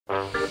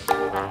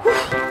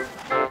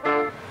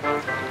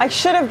I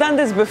should have done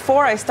this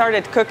before I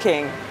started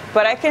cooking,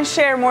 but I can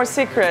share more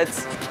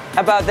secrets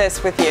about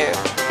this with you.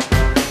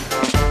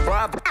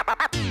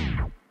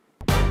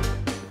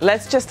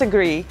 Let's just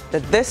agree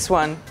that this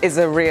one is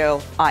a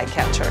real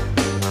eye-catcher.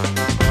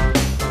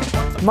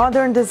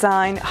 Modern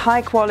design,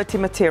 high-quality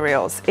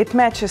materials. It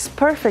matches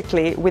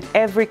perfectly with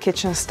every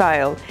kitchen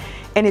style,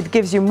 and it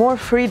gives you more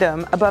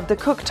freedom above the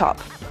cooktop.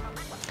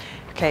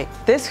 Okay,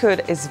 this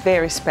hood is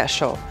very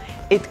special.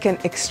 It can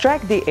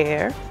extract the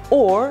air,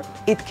 or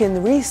it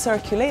can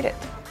recirculate it.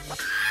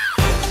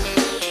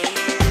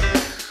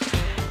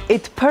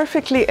 It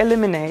perfectly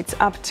eliminates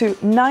up to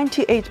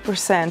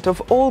 98%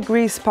 of all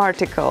grease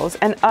particles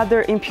and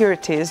other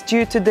impurities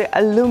due to the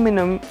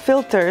aluminum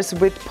filters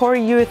with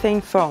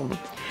polyurethane foam.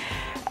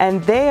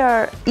 And they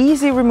are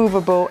easy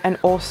removable and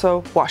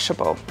also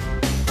washable.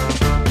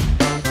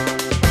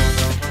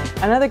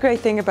 Another great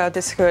thing about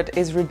this hood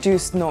is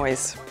reduced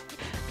noise.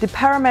 The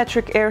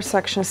parametric air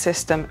suction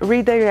system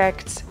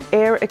redirects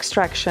air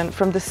extraction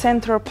from the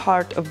central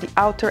part of the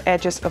outer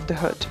edges of the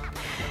hood.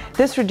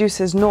 This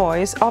reduces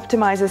noise,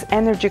 optimizes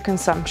energy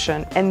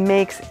consumption, and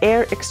makes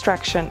air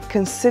extraction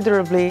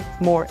considerably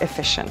more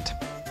efficient.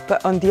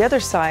 But on the other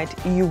side,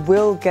 you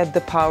will get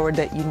the power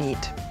that you need.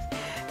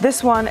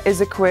 This one is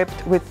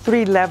equipped with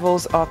 3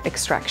 levels of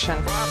extraction.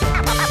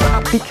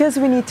 Because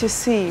we need to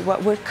see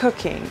what we're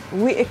cooking,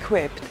 we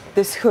equipped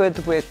this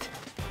hood with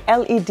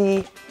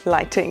LED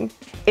lighting.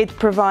 It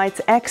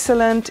provides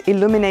excellent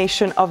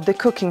illumination of the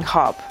cooking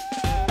hob.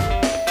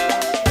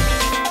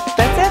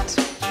 That's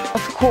it.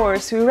 Of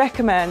course, we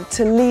recommend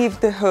to leave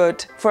the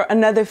hood for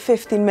another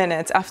 15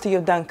 minutes after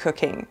you're done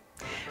cooking.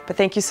 But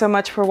thank you so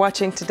much for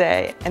watching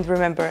today. And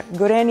remember,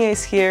 Gorenje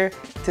is here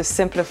to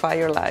simplify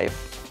your life.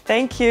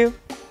 Thank you.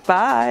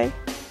 Bye.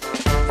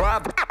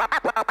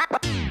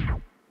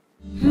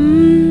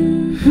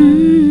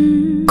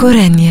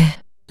 Gorenje.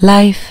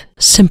 Life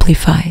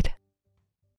simplified.